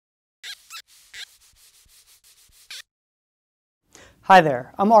Hi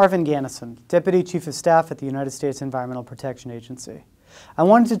there, I'm Arvin Ganesen, Deputy Chief of Staff at the United States Environmental Protection Agency. I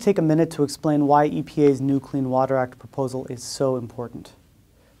wanted to take a minute to explain why EPA's new Clean Water Act proposal is so important.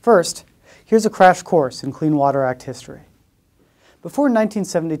 First, here's a crash course in Clean Water Act history. Before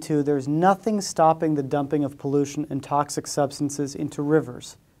 1972, there was nothing stopping the dumping of pollution and toxic substances into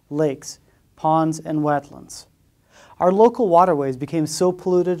rivers, lakes, ponds, and wetlands. Our local waterways became so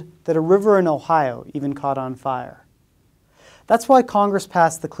polluted that a river in Ohio even caught on fire. That's why Congress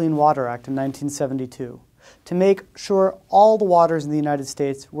passed the Clean Water Act in 1972, to make sure all the waters in the United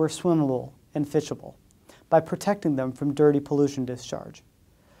States were swimmable and fishable, by protecting them from dirty pollution discharge.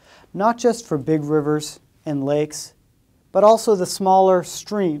 Not just for big rivers and lakes, but also the smaller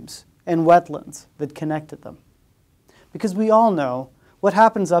streams and wetlands that connected them. Because we all know what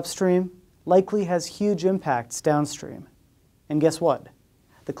happens upstream likely has huge impacts downstream. And guess what?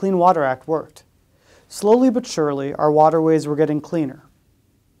 The Clean Water Act worked. Slowly but surely, our waterways were getting cleaner.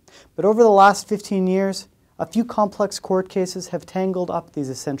 But over the last 15 years, a few complex court cases have tangled up these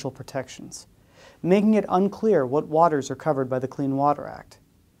essential protections, making it unclear what waters are covered by the Clean Water Act.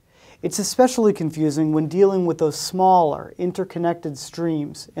 It's especially confusing when dealing with those smaller, interconnected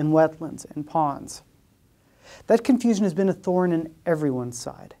streams and wetlands and ponds. That confusion has been a thorn in everyone's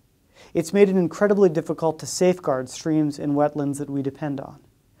side. It's made it incredibly difficult to safeguard streams and wetlands that we depend on,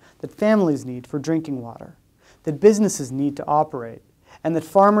 that families need for drinking water, that businesses need to operate, and that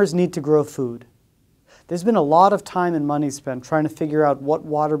farmers need to grow food. There's been a lot of time and money spent trying to figure out what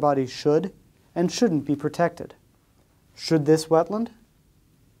water bodies should and shouldn't be protected. Should this wetland?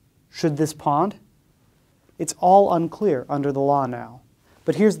 Should this pond? It's all unclear under the law now.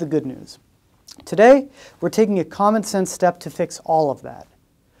 But here's the good news. Today, we're taking a common sense step to fix all of that.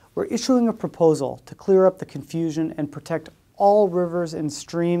 We're issuing a proposal to clear up the confusion and protect all rivers and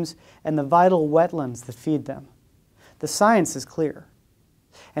streams and the vital wetlands that feed them. The science is clear,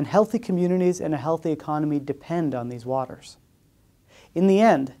 and healthy communities and a healthy economy depend on these waters. In the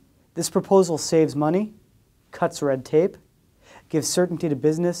end, this proposal saves money, cuts red tape, gives certainty to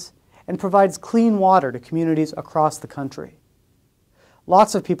business, and provides clean water to communities across the country.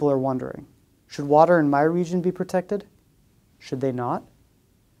 Lots of people are wondering, should water in my region be protected? Should they not?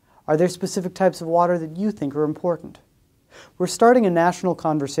 Are there specific types of water that you think are important? We're starting a national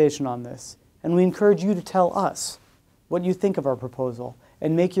conversation on this, and we encourage you to tell us what you think of our proposal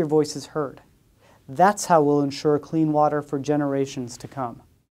and make your voices heard. That's how we'll ensure clean water for generations to come.